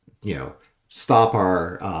stop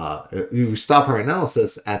our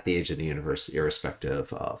analysis at the age of the universe,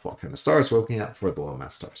 irrespective of what kind of stars we're looking at for the low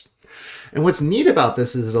mass stars. And what's neat about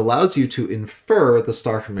this is it allows you to infer the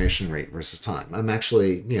star formation rate versus time. I'm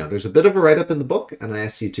actually, there's a bit of a write-up in the book, and I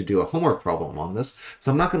asked you to do a homework problem on this.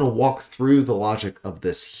 So I'm not going to walk through the logic of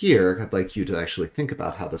this here. I'd like you to actually think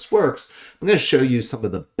about how this works. I'm going to show you some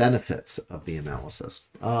of the benefits of the analysis.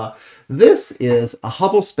 This is a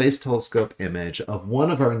Hubble Space Telescope image of one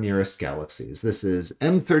of our nearest galaxies. This is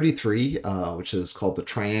M33, which is called the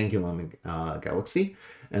Triangulum galaxy.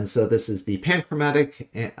 And so this is the panchromatic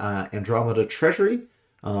Andromeda Treasury,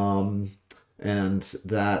 and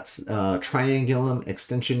that's Triangulum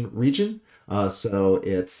Extinction region. So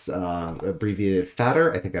it's abbreviated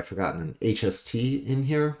FATTR. I think I've forgotten an HST in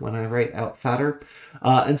here when I write out FATTR.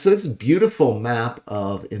 And so this is a beautiful map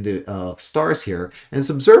of stars here, and it's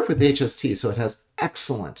observed with HST, so it has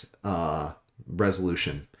excellent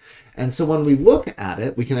resolution. And so when we look at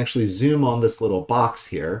it, we can actually zoom on this little box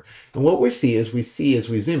here. And what we see as we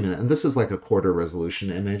zoom in, and this is like a quarter resolution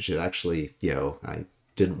image. It actually, I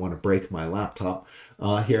didn't want to break my laptop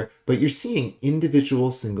here, but you're seeing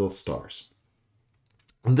individual single stars.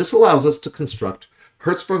 And this allows us to construct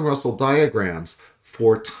Hertzsprung-Russell diagrams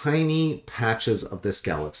for tiny patches of this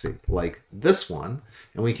galaxy, like this one.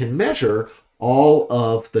 And we can measure all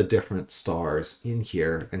of the different stars in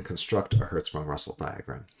here and construct a Hertzsprung-Russell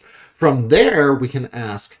diagram. From there, we can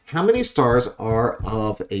ask how many stars are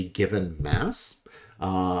of a given mass,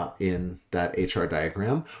 in that HR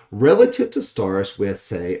diagram relative to stars with,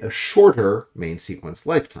 say, a shorter main sequence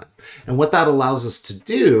lifetime. And what that allows us to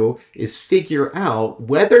do is figure out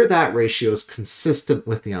whether that ratio is consistent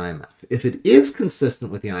with the IMF. If it is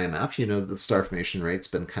consistent with the IMF, you know that the star formation rate's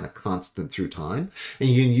been kind of constant through time, and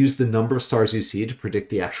you can use the number of stars you see to predict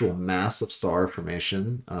the actual mass of star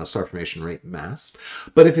formation rate mass.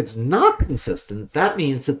 But if it's not consistent, that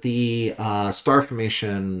means that the star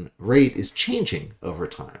formation rate is changing over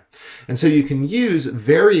time. And so you can use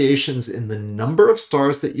variations in the number of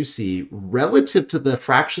stars that you see relative to the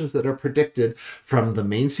fractions that are predicted from the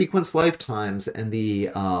main sequence lifetimes and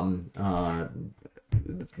the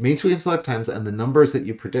numbers that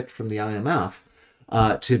you predict from the IMF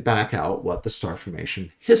to back out what the star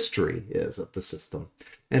formation history is of the system.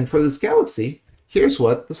 And for this galaxy, here's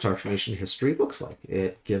what the star formation history looks like.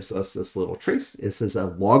 It gives us this little trace. This is a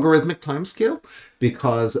logarithmic timescale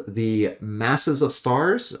because the masses of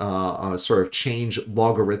stars sort of change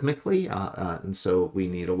logarithmically. And so we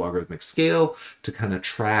need a logarithmic scale to kind of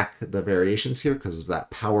track the variations here because of that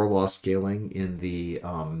power law scaling in the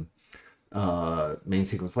main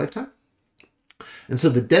sequence lifetime. And so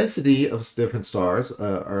the density of different stars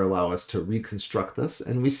allow us to reconstruct this.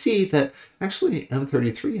 And we see that actually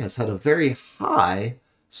M33 has had a very high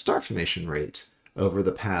star formation rate over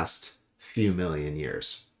the past few million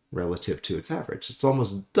years relative to its average. It's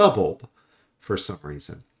almost doubled for some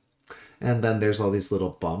reason. And then there's all these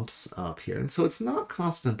little bumps up here. And so it's not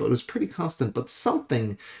constant, but it was pretty constant. But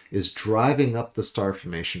something is driving up the star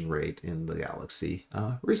formation rate in the galaxy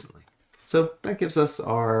recently. So that gives us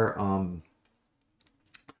our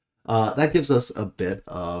that gives us a bit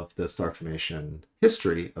of the star formation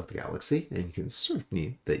history of the galaxy, and you can sort of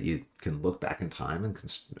neat that you can look back in time and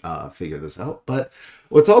figure this out. But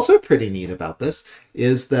what's also pretty neat about this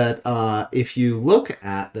is that if you look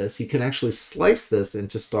at this, you can actually slice this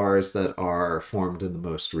into stars that are formed in the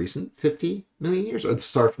most recent 50 million years, or the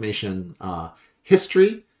star formation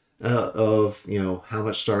history of, you know, how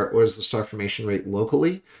much was the star formation rate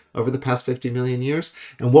locally over the past 50 million years,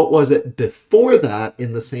 and what was it before that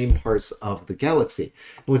in the same parts of the galaxy.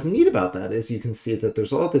 And what's neat about that is you can see that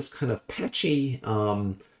there's all this kind of patchy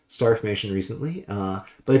star formation recently,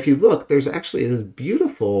 but if you look, there's actually this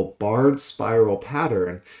beautiful barred spiral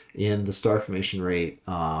pattern in the star formation rate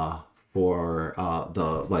for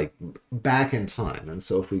the back in time. And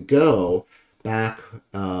so if we go back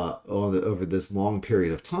over this long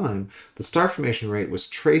period of time, the star formation rate was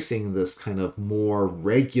tracing this kind of more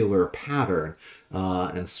regular pattern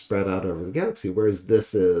and spread out over the galaxy, whereas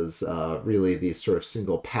this is really these sort of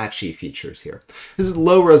single patchy features here. This is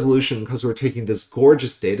low resolution because we're taking this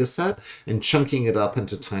gorgeous data set and chunking it up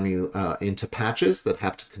into tiny into patches that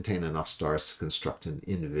have to contain enough stars to construct an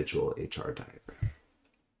individual HR diagram.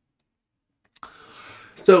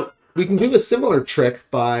 So we can do a similar trick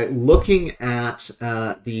by looking at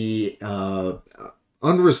the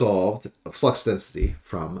unresolved flux density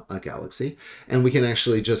from a galaxy, and we can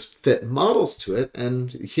actually just fit models to it.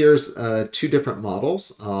 And here's two different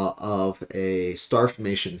models of a star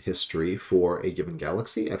formation history for a given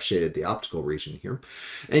galaxy. I've shaded the optical region here.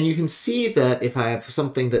 And you can see that if I have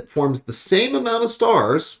something that forms the same amount of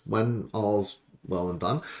stars when all's well and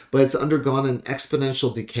done, but it's undergone an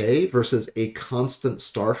exponential decay versus a constant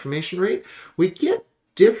star formation rate, we get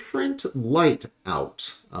different light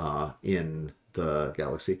out in the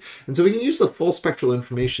galaxy. And so we can use the full spectral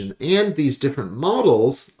information and these different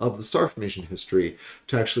models of the star formation history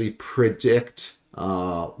to actually predict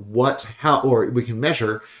or we can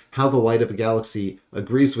measure how the light of a galaxy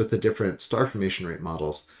agrees with the different star formation rate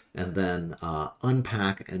models, and then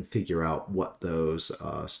unpack and figure out what those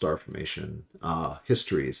star formation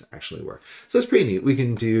histories actually were. So it's pretty neat. We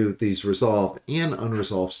can do these resolved and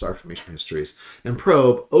unresolved star formation histories and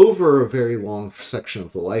probe over a very long section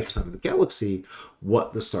of the lifetime of the galaxy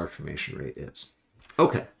what the star formation rate is.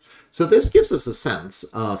 Okay. So this gives us a sense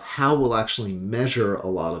of how we'll actually measure a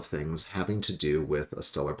lot of things having to do with a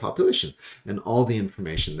stellar population and all the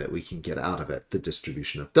information that we can get out of it. The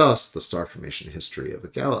distribution of dust, the star formation history of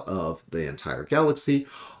the entire galaxy.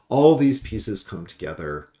 All these pieces come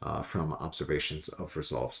together from observations of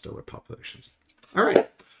resolved stellar populations. All right.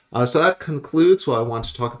 So that concludes what I want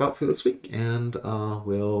to talk about for this week, and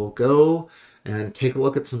we'll go and take a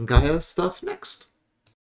look at some Gaia stuff next.